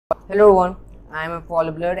Hello everyone, I am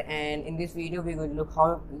Paul Blood, and in this video we are going to look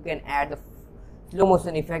how you can add the slow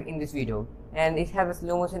motion effect in this video. And it has a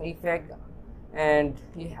slow motion effect, and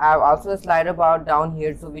you have also a slider bar down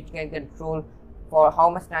here, so which can control for how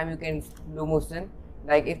much time you can slow motion.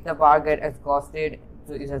 Like if the bar gets exhausted,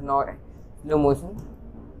 so it has not slow motion.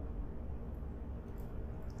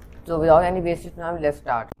 So without any wasted time, let's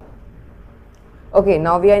start. Okay,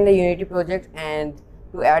 now we are in the Unity project, and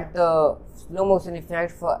to add the slow motion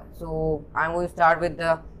effect so I'm going to start with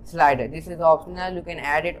the slider. This is optional, you can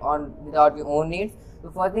add it on without your own needs.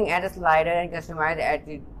 So first thing, add a slider and customize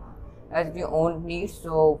it as your own needs.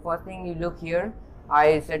 So first thing, you look here,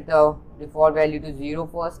 I set the default value to 0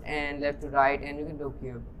 first and left to right, and you can look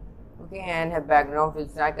here. Okay, and have background fill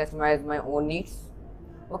style, customize my own needs.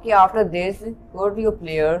 Okay, after this, go to your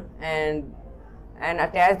player and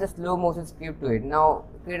attach the slow motion script to it. Now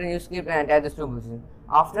create a new script and attach the slow motion.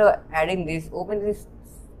 After adding this, open this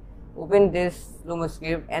slow motion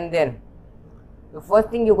script, and then the first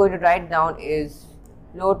thing you're going to write down is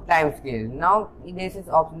float time scale. Now this is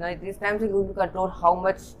optional. This time scale going to control how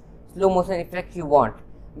much slow motion effect you want.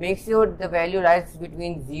 Make sure the value lies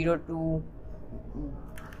between 0 to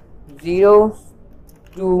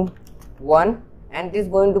 1, and this is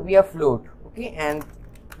going to be a float. Okay, and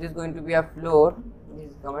this is going to be a float.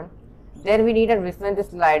 This is command. Then we need to reference the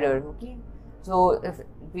slider. Okay, so if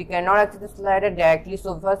we cannot access the slider directly,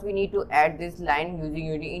 so first we need to add this line using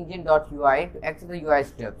Unity engine.ui to access the UI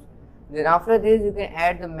steps. Then after this, you can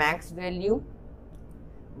add the max value.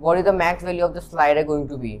 What is the max value of the slider going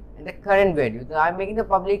to be, and the current value. So I'm making the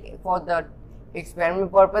public for the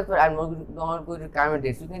experiment purpose, but I'm not going to comment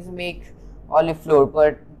this. You can make only float,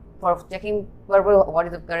 but for checking purpose what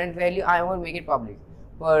is the current value, I won't make it public.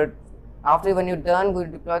 But after when you're done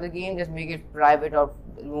going to deploy the game, just make it private or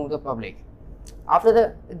remove the public.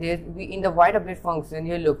 After in the white update function,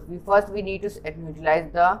 here look, we need to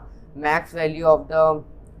utilize the max value of the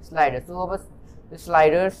slider. So the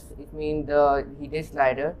sliders, it means the heated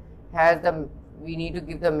slider has we need to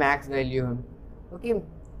give the max value. Okay,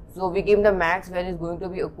 so we give the max value is going to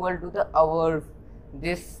be equal to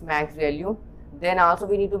this max value. Then also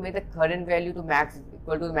we need to make the current value to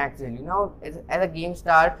equal to the max value. Now as a game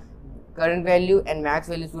start, current value and max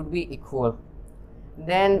value should be equal.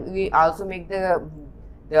 Then we also make the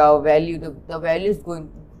value, the value is going,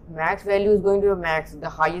 max value is going to be max, the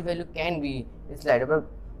highest value can be the slider, but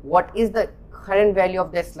what is the current value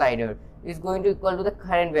of that slider is going to equal to the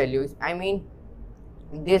current value, I mean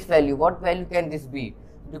this value. What value can this be?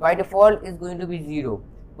 By default is going to be 0,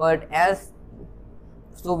 but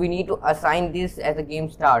so we need to assign this as the game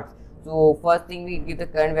starts. So first thing, we give the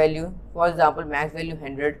current value, for example max value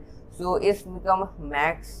 100, so it's become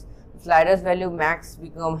max, slider's value max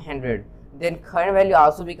become 100, then current value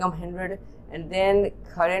also become 100, and then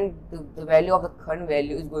the value of the current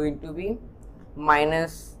value is going to be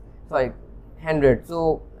 100.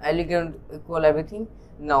 So I'll equal everything.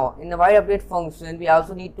 Now in the white update function, we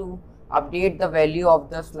also need to update the value of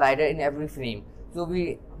the slider in every frame. So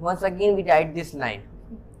once again we write this line.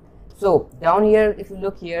 So down here, if you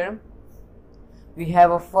look here, we have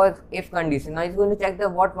a first if condition. Now it's going to check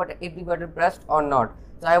what if the button pressed or not.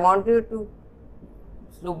 So I want you to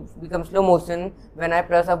become slow motion when I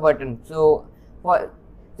press a button. So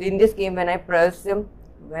in this game, when I press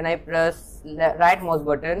right mouse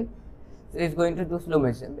button, so it's going to do slow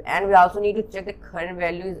motion. And we also need to check the current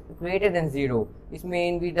value is greater than 0. This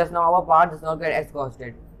means our bar does not get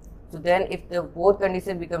exhausted. So then if the both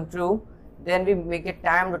conditions become true, then we make a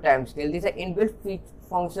time to time scale. This is an inbuilt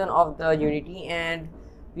function of the Unity, and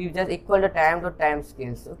we just equal the time to time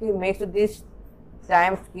scales. Okay, make sure this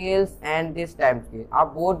time scales and this time scale are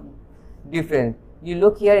both different. You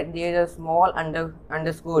look here, there is a small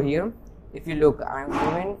underscore here. If you look, I'm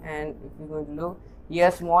zooming, and if you're going to look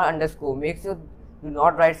here, small underscore. Make sure do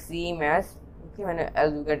not write same as. Okay, when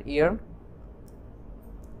else you get here.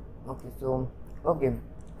 Okay,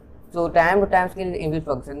 so time to time scale is inbuilt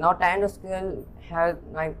function. Now time to scale has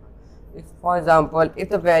like, if for example if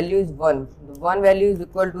the value is 1, the 1 value is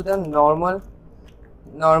equal to the normal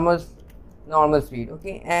speed.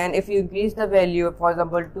 Okay, and if you increase the value, for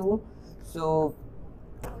example 2, so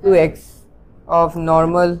 2x of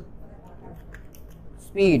normal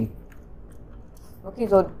speed. Okay,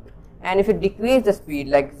 so and if you decrease the speed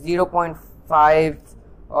like 0.5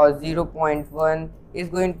 or 0.1, is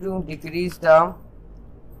going to decrease the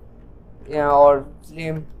or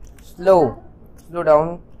slow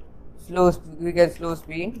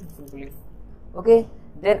speed simply. Okay,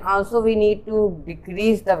 then also we need to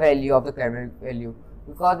decrease the value of the current value,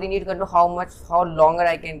 because we need to control how longer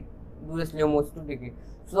I can do the slow motion to decrease.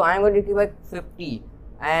 So I am going to give like 50.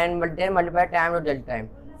 and then multiply time to delta time.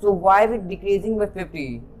 So why is it decreasing by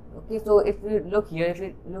 50? Okay, so if we look here,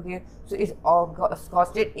 so it's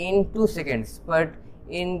costed in 2 seconds, but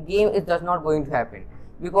in game it does not going to happen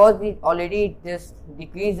because we already just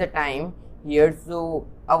decrease the time here. So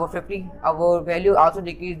our value also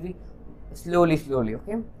decrease slowly.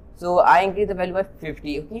 Okay, so I increase the value by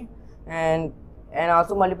 50. Okay, and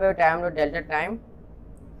also multiply time to delta time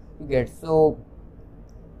you get. So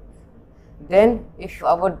then if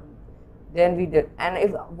our then we did, and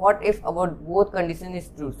if our both condition is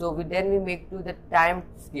true, so we make to the time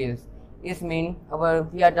scales. Is mean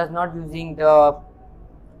we are not doing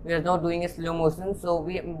a slow motion, so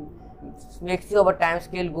we make sure our time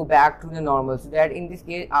scale go back to the normal, so that in this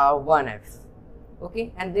case our 1x.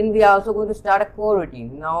 Okay, and then we are also going to start a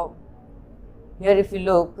coroutine. Now here if you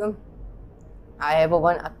look, I have a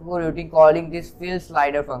coroutine calling this fill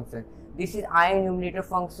slider function. This is IEnumerator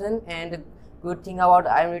function, and the good thing about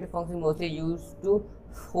IEnumerator function mostly used to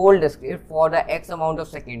hold the script for the x amount of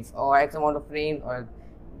seconds or x amount of frames or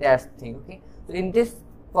that thing. Okay, so in this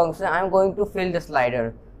function I am going to fill the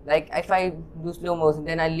slider. Like if I do slow motion,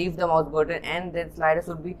 then I leave the mouse button and then slider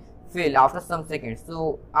should be filled after some seconds.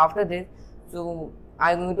 So after this, so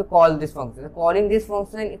I am going to call this function. Calling this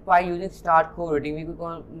function by using start coroutine, we could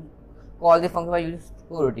call this function by using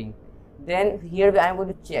coroutine. Then here I am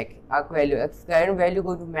going to check our value. Current value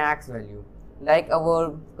go to max value. Like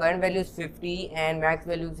our current value is 50 and max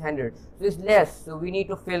value is 100, so it's less. So we need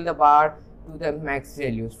to fill the bar to the max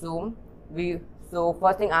value. So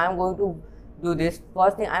first thing I am going to do this.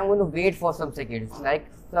 First thing I am going to wait for some seconds,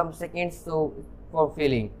 so for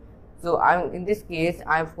filling. So I'm in this case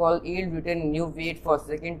I've called yield return new wait for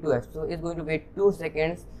second 2f. So it's going to wait 2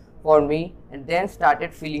 seconds for me and then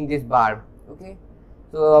started filling this bar. Okay.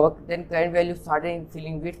 So then current value started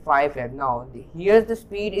filling with 5f. Now here's the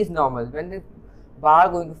speed is normal. When the bar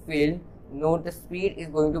going to fill, note the speed is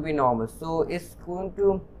going to be normal. So it's going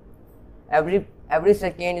to every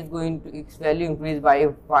second is going to its value increase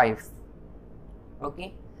by 5.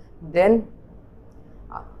 Okay, then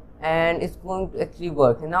and it's going to actually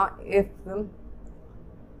work. Now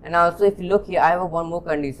and also if you look here, I have one more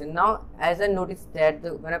condition. Now as I noticed that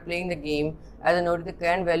when I'm playing the game, as I noticed the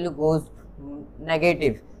current value goes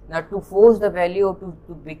negative. Now to force the value to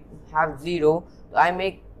have 0, so I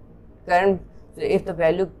make current, so if the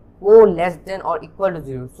value go less than or equal to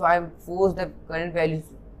 0, so I force the current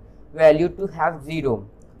value to have 0,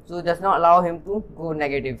 so it does not allow him to go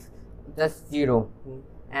negative, just 0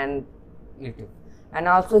 and negative. And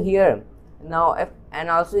also here now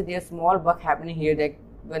also there's small bug happening here, that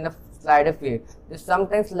when the slider fail,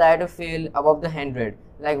 sometimes slider fail above the 100,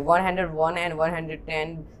 like 101 and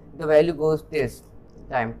 110, the value goes this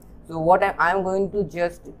time. So what I'm going to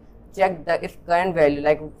just check the if current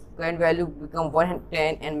value become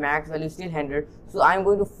 110 and max value still 100, so I'm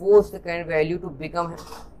going to force the current value to become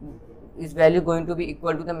its value going to be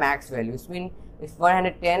equal to the max value. It means it's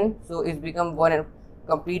 110, so it's become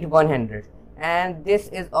complete 100. And this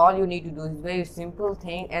is all you need to do. It's very simple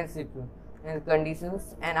thing and simple and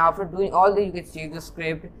conditions. And after doing all this, you can save the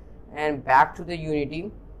script and back to the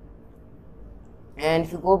Unity. And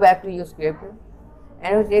if you go back to your script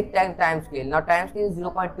and you take time scale. Now time scale is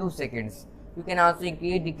 0.2 seconds. You can also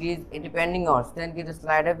increase, decrease depending on, then give the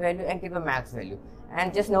slider value and give a max value.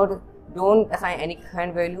 And just note, don't assign any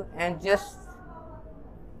current value and just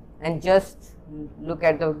look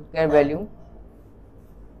at the current value.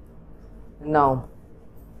 Now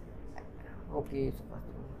okay, so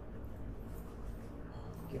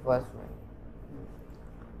first one.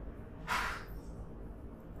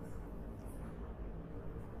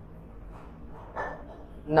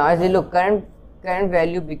 Now as you look, current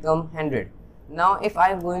value become 100. Now if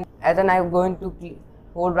I'm going to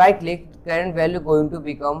hold right click, current value going to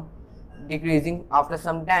become decreasing after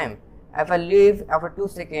some time. If I leave after 2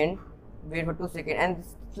 seconds, wait for 2 seconds, and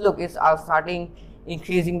look, it's starting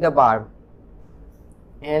increasing the bar.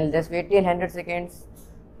 And let's wait till 100 seconds,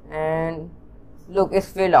 and look, it's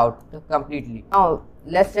filled out completely. Now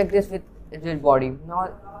let's check this with rigid body. Now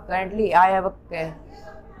currently I have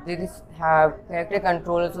character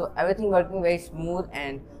controller, so everything working very smooth.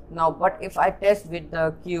 And now, but if I test with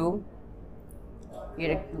the cube,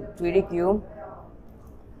 3D cube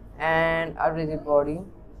and a rigid body,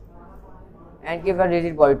 and give a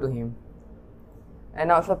rigid body to him, and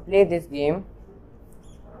now if I play this game,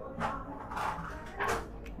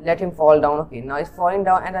 let him fall down. Okay, now he's falling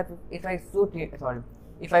down, and if I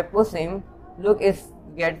push him, look, it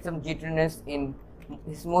gets some jitteriness in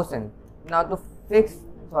his motion. Now to fix,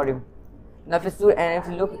 now if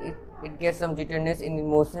you look, it gets some jitteriness in the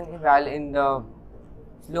motion while in the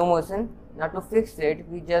slow motion. Now to fix it,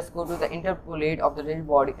 we just go to the interpolate of the rigid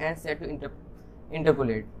body and set to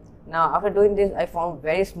interpolate. Now after doing this, I found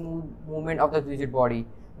very smooth movement of the rigid body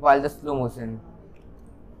while the slow motion.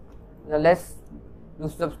 Now let's do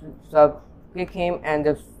sub quick him and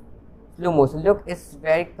the slow motion. Look, it's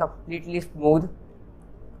very completely smooth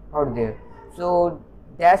out there. So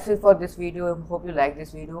that's it for this video. Hope you like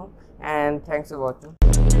this video and thanks for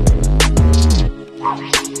watching.